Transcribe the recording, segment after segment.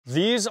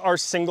These are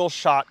single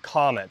shot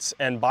comets,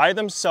 and by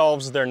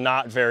themselves they're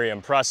not very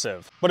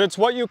impressive. But it's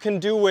what you can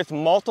do with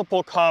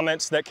multiple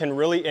comets that can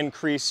really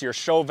increase your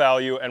show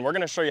value, and we're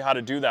going to show you how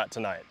to do that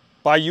tonight.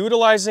 By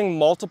utilizing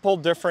multiple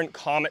different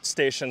comet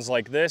stations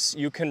like this,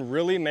 you can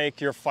really make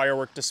your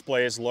firework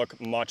displays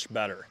look much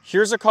better.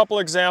 Here's a couple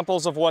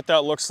examples of what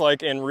that looks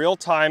like in real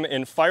time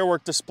in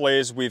firework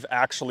displays we've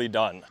actually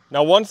done.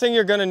 Now, one thing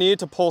you're going to need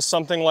to pull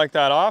something like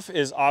that off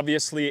is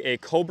obviously a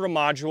Cobra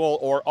module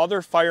or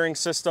other firing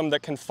system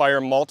that can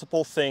fire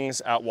multiple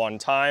things at one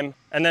time,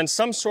 and then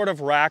some sort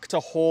of rack to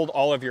hold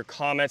all of your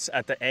comets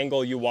at the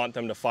angle you want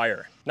them to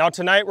fire. Now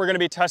tonight we're going to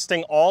be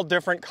testing all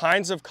different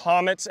kinds of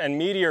comets and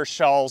meteor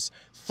shells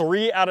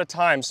 3 at a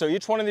time. So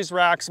each one of these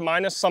racks,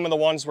 minus some of the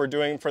ones we're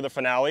doing for the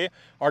finale,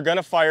 are going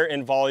to fire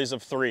in volleys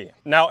of 3.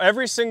 Now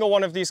every single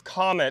one of these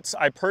comets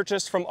I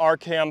purchased from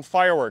RKM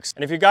Fireworks.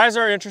 And if you guys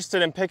are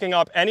interested in picking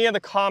up any of the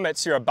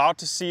comets you're about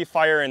to see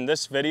fire in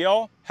this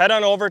video, head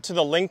on over to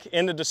the link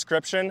in the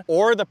description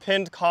or the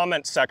pinned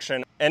comment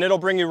section, and it'll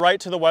bring you right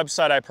to the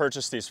website I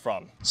purchased these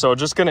from. So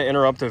just gonna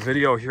interrupt the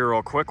video here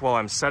real quick while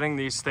I'm setting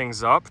these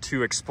things up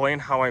to explain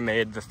how I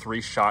made the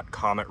 3-shot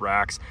Comet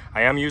racks.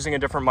 I am using a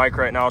different mic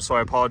right now, so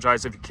I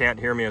apologize if you can't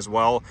hear me as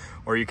well,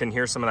 or you can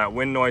hear some of that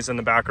wind noise in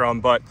the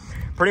background, but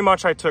pretty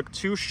much I took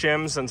 2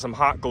 shims and some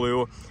hot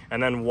glue,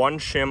 and then 1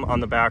 shim on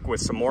the back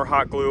with some more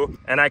hot glue,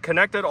 and I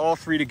connected all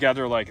 3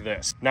 together like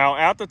this. Now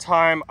at the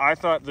time, I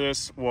thought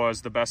this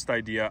was the best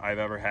idea I've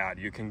ever had.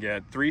 You can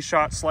get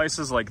 3-shot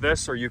slices like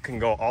this, or you can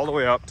go all the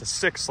way up to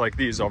 6 like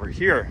these over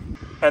here.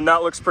 And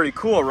that looks pretty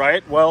cool,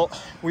 right? Well,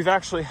 we've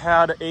actually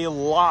had a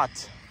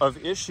lot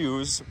of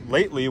issues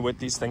lately with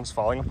these things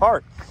falling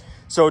apart.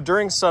 So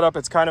during setup,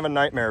 it's kind of a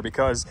nightmare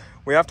because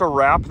we have to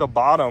wrap the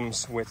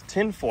bottoms with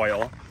tin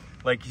foil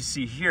like you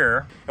see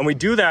here. And we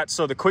do that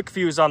so the quick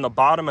fuse on the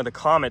bottom of the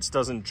comets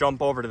doesn't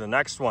jump over to the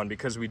next one,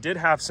 because we did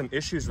have some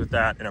issues with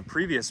that in a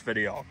previous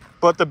video.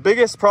 But the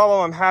biggest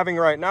problem I'm having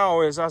right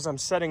now is as I'm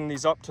setting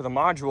these up to the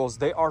modules,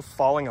 they are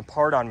falling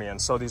apart on me.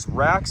 And so these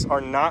racks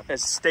are not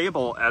as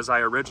stable as I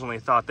originally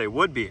thought they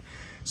would be.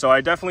 So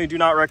I definitely do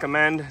not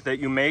recommend that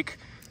you make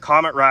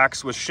Comet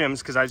racks with shims,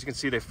 because as you can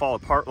see, they fall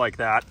apart like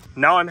that.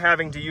 Now I'm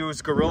having to use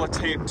Gorilla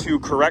Tape to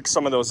correct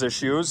some of those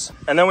issues.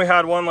 And then we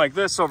had one like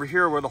this over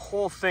here where the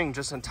whole thing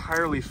just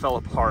entirely fell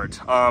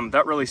apart.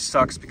 That really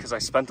sucks because I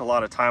spent a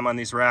lot of time on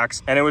these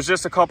racks, and it was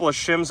just a couple of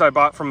shims I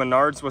bought from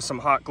Menards with some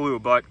hot glue,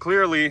 but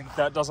clearly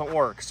that doesn't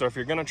work. So if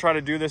you're gonna try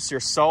to do this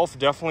yourself,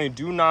 definitely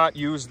do not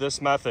use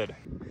this method.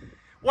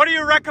 What do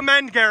you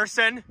recommend,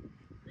 Garrison?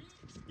 Me?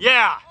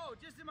 Yeah. Oh,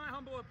 just in my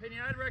humble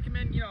opinion, I'd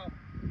recommend,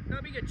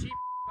 not being a cheap,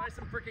 buy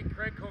some freaking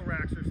Credco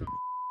racks or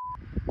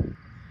something.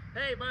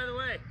 Hey, by the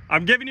way,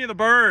 I'm giving you the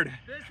bird.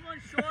 This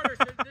one's shorter,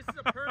 so this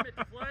is a permit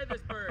to fly this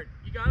bird.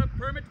 You got a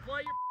permit to fly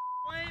your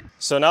plane?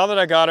 So now that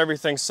I got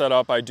everything set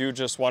up, I do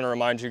just want to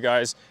remind you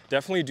guys,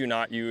 definitely do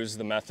not use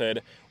the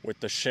method with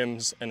the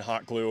shims and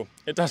hot glue.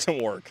 It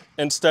doesn't work.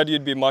 Instead,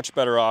 you'd be much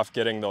better off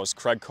getting those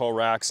Credco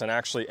racks and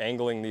actually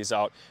angling these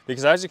out,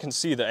 because as you can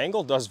see, the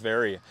angle does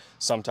vary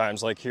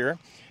sometimes. Like here,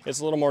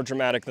 it's a little more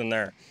dramatic than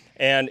there.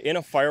 And in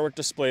a firework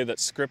display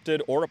that's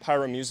scripted or a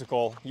pyro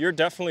musical, you're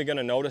definitely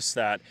gonna notice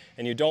that,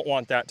 and you don't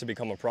want that to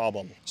become a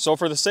problem. So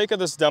for the sake of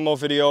this demo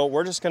video,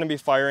 we're just gonna be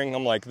firing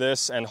them like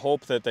this and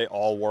hope that they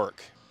all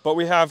work. But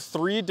we have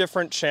 3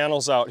 different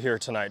channels out here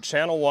tonight.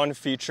 Channel 1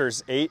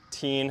 features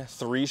 18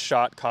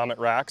 3-shot Comet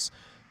racks.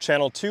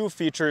 Channel 2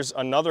 features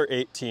another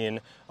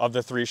 18 of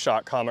the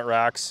 3-shot Comet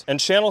racks. And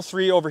channel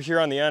 3 over here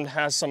on the end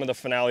has some of the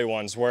finale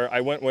ones where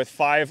I went with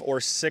 5 or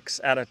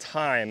 6 at a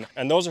time.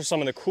 And those are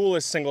some of the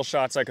coolest single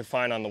shots I could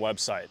find on the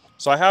website.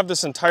 So I have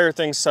this entire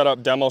thing set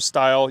up demo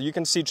style. You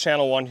can see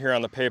channel 1 here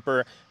on the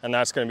paper, and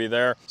that's gonna be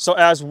there. So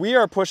as we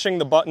are pushing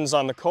the buttons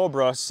on the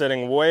Cobra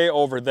sitting way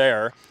over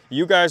there,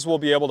 you guys will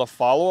be able to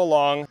follow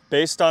along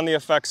based on the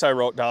effects I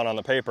wrote down on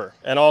the paper.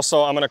 And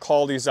also, I'm gonna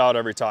call these out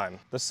every time.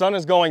 The sun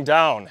is going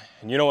down,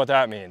 and you know what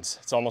that means.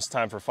 It's almost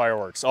time for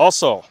fireworks.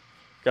 Also,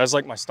 you guys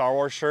like my Star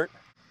Wars shirt?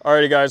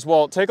 Alrighty guys,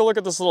 well, take a look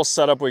at this little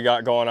setup we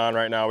got going on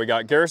right now. We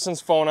got Garrison's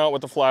phone out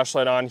with the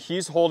flashlight on,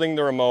 he's holding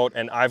the remote,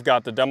 and I've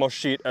got the demo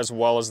sheet as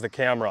well as the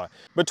camera.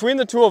 Between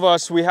the two of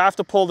us, we have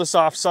to pull this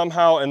off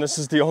somehow, and this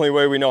is the only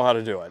way we know how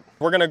to do it.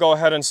 We're gonna go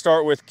ahead and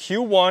start with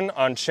Q1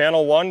 on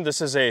channel 1. This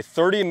is a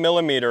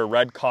 30mm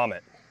red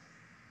Comet.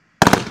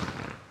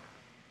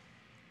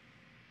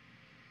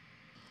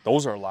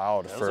 Those are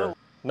loud.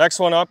 Next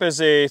one up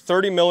is a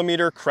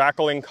 30mm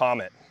crackling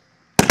Comet.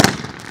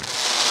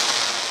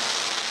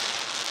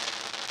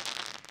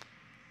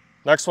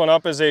 Next one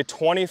up is a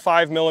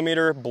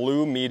 25mm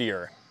blue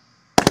meteor.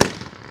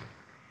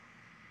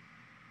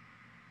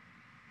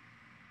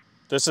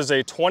 This is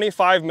a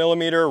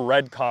 25mm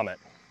red Comet.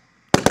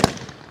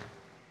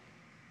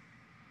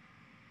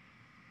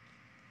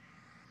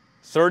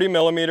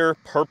 $30mm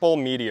purple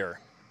meteor.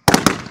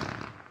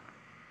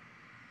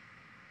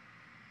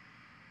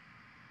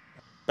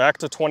 Back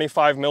to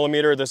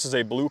 25mm, this is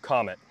a blue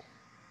Comet.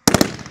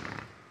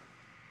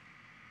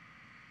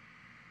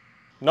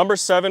 Number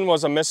 7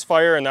 was a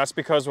misfire, and that's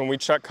because when we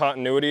checked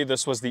continuity,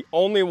 this was the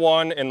only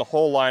one in the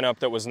whole lineup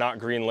that was not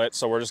green lit,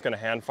 so we're just gonna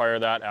hand fire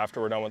that after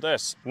we're done with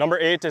this. Number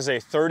 8 is a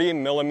 30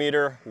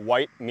 millimeter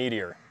white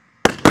meteor.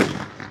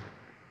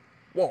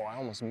 Whoa, I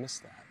almost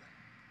missed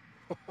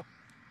that.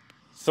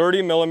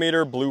 30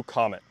 millimeter blue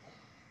comet.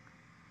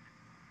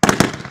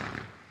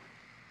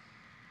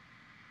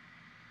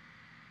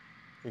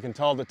 You can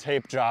tell the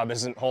tape job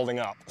isn't holding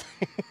up.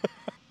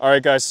 All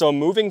right guys, so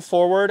moving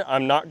forward,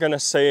 I'm not gonna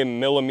say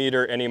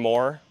millimeter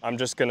anymore. I'm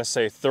just gonna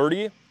say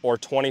 30 or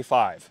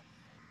 25.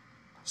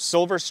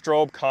 Silver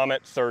strobe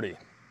comet 30.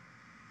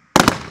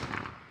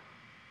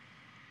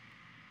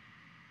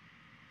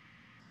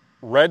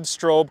 Red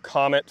strobe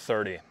comet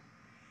 30.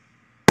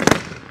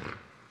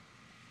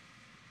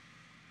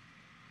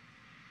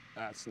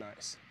 That's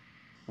nice.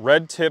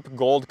 Red tip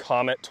gold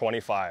comet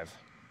 25.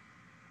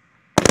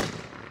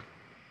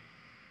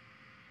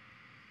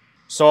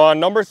 So on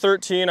number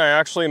 13, I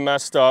actually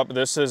messed up.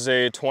 This is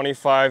a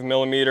 25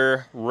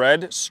 millimeter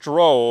red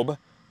strobe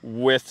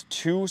with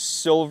 2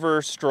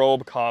 silver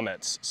strobe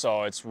comets.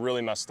 So it's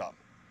really messed up.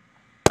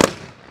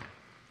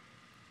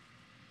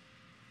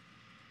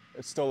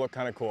 It still looked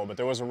kind of cool, but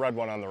there was a red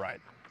one on the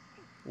right.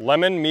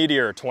 Lemon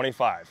meteor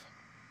 25.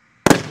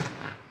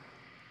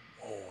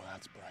 Oh,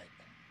 that's bright.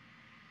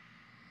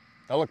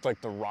 That looked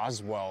like the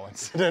Roswell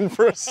incident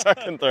for a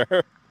second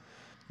there.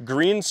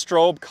 Green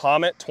strobe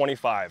comet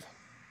 25.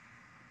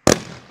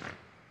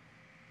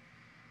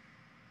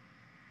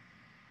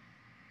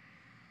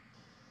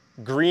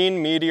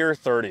 Green meteor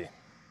 30.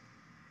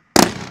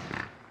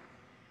 That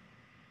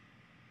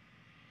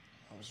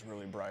was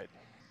really bright.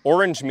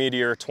 Orange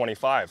meteor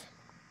 25.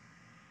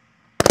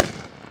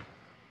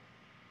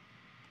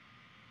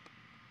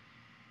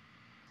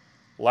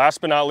 Last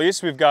but not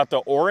least, we've got the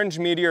orange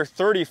meteor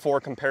 30 for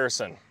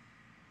comparison.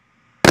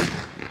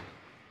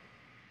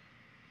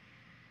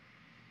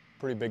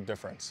 Pretty big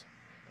difference.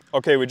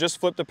 Okay, we just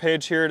flipped the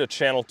page here to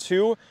channel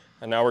 2,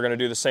 and now we're gonna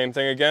do the same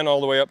thing again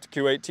all the way up to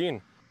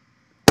Q18.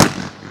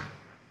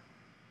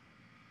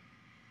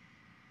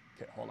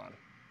 Okay, hold on.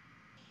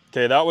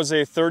 Okay, that was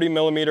a 30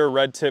 millimeter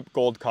red tip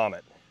gold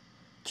comet.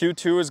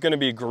 Q2 is gonna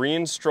be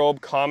green strobe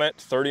comet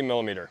 30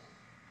 millimeter.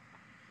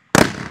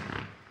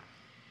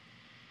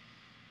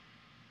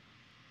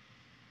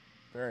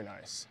 Very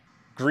nice.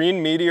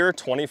 Green meteor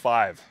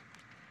 25.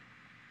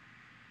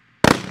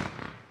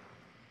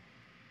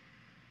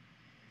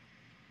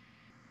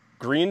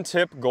 Green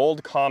tip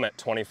gold comet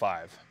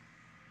 25.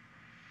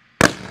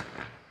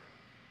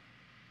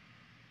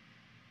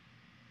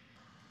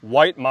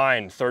 White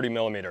mine 30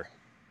 millimeter.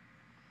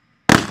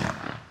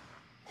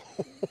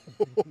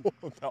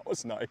 That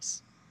was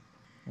nice.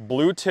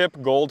 Blue tip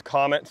gold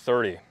comet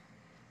 30.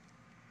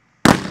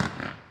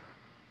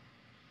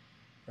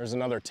 There's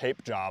another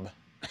tape job.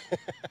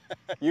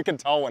 You can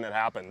tell when it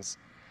happens.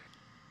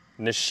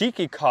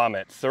 Nishiki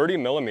comet 30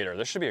 millimeter.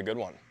 This should be a good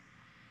one.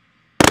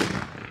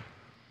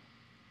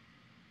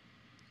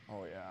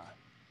 Oh yeah.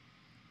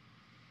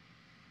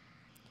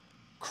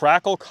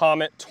 Crackle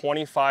comet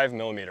 25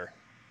 millimeter.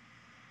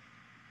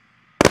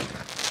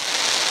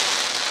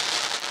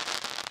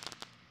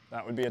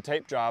 That would be a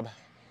tape job.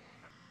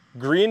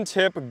 Green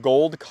tip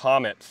gold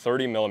comet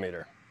 30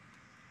 millimeter.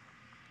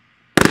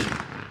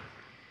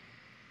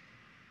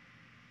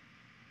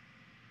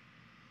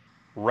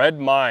 Red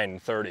mine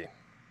 30.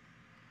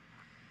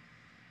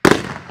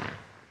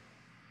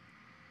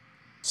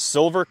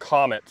 Silver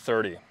comet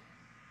 30.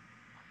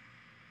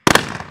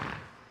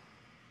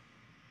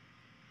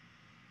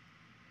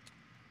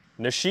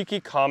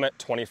 Nishiki comet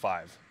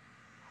 25.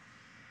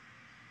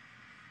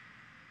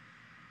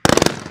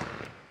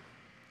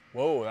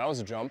 Whoa, that was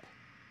a jump.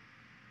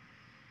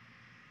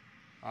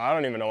 I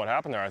don't even know what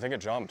happened there. I think it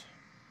jumped.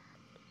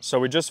 So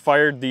we just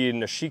fired the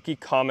Nishiki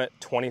Comet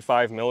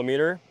 25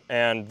 millimeter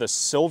and the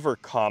Silver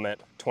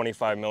Comet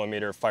 25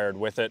 millimeter fired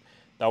with it.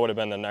 That would have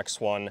been the next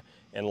one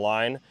in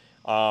line.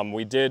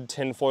 We did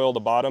tinfoil the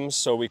bottoms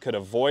so we could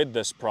avoid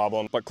this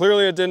problem, but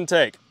clearly it didn't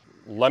take.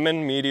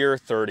 Lemon Meteor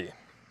 30.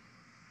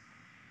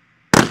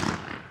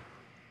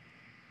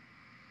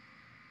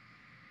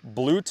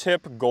 Blue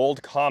Tip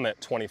Gold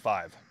Comet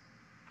 25.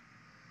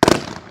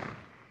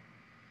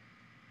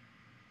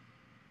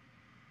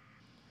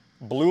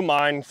 Blue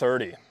Mine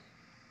 30.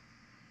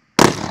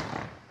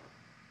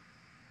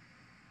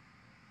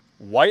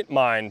 White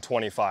Mine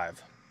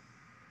 25.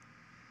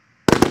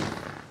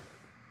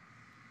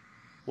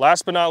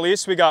 Last but not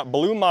least, we got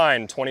Blue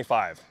Mine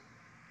 25.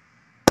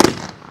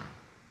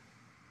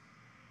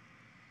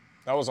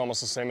 That was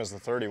almost the same as the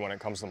 30 when it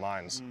comes to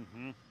mines.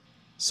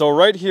 So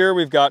right here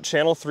we've got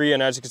channel 3,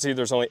 and as you can see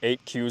there's only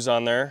 8 Qs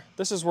on there.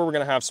 This is where we're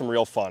going to have some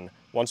real fun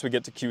once we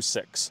get to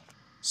Q6.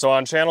 So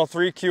on channel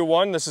 3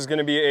 Q1, this is going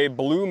to be a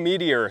Blue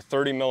Meteor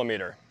 30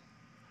 millimeter.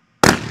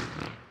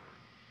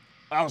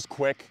 That was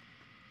quick.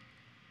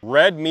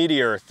 Red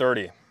Meteor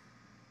 30.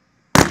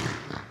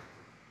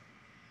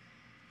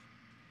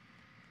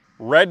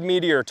 Red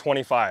Meteor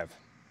 25.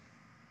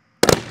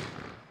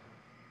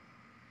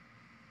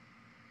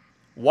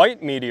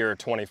 White Meteor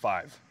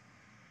 25.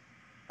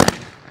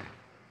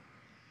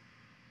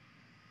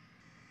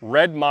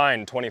 Red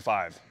Mine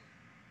 25.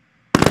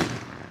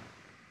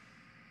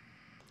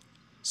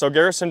 So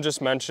Garrison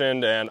just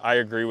mentioned, and I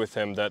agree with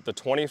him, that the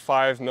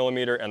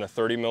 25mm and the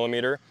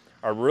 30mm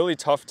are really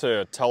tough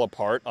to tell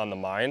apart on the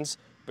mines,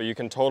 but you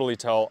can totally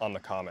tell on the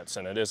Comets,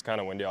 and it is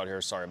kind of windy out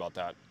here, sorry about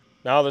that.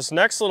 Now this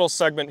next little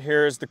segment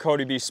here is the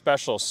CodyB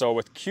special. So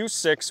with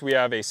Q6 we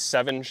have a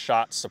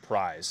 7-shot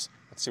surprise.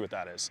 Let's see what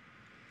that is.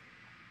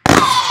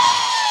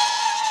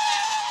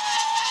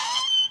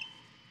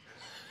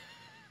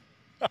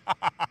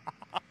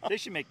 They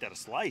should make that a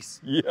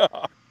slice. Yeah.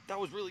 That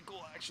was really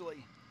cool,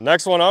 actually.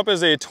 Next one up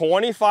is a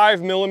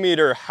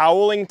 25mm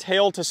howling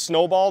tail to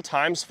snowball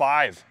times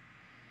 5.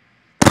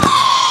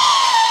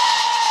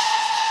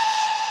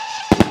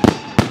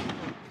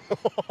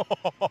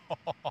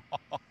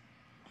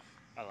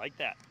 I like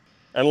that.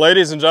 And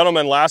ladies and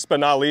gentlemen, last but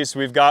not least,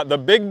 we've got the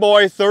big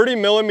boy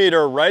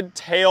 30mm red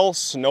tail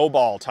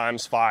snowball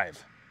times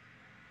 5.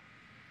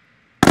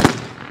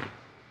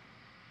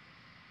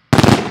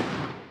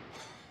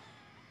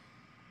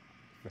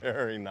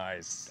 Very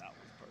nice. That was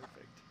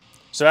perfect.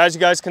 So as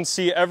you guys can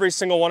see, every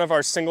single one of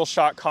our single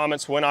shot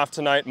Comets went off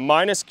tonight,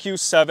 minus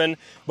Q7,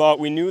 but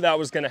we knew that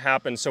was gonna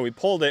happen, so we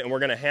pulled it and we're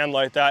gonna hand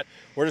light that.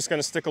 We're just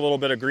gonna stick a little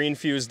bit of green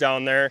fuse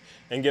down there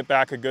and get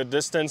back a good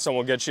distance, and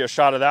we'll get you a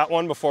shot of that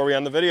one before we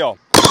end the video.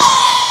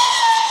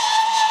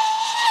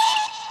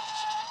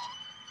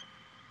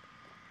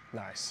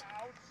 Nice.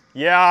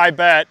 Yeah, I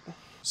bet.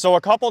 So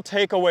a couple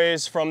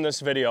takeaways from this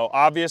video.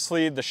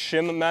 Obviously, the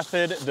shim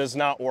method does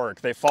not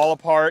work. They fall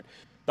apart.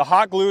 The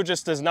hot glue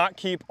just does not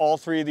keep all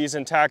 3 of these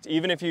intact,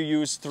 even if you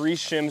use 3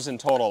 shims in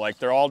total. Like,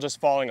 they're all just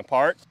falling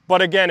apart.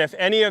 But again, if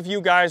any of you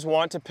guys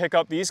want to pick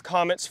up these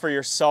Comets for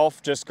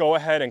yourself, just go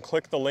ahead and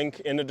click the link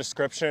in the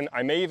description.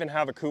 I may even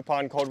have a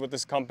coupon code with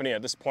this company.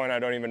 At this point, I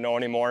don't even know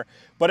anymore.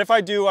 But if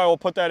I do, I will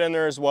put that in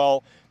there as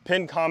well.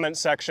 Pinned comment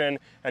section,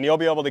 and you'll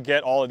be able to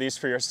get all of these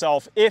for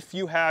yourself if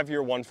you have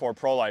your 1.4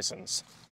 Pro license.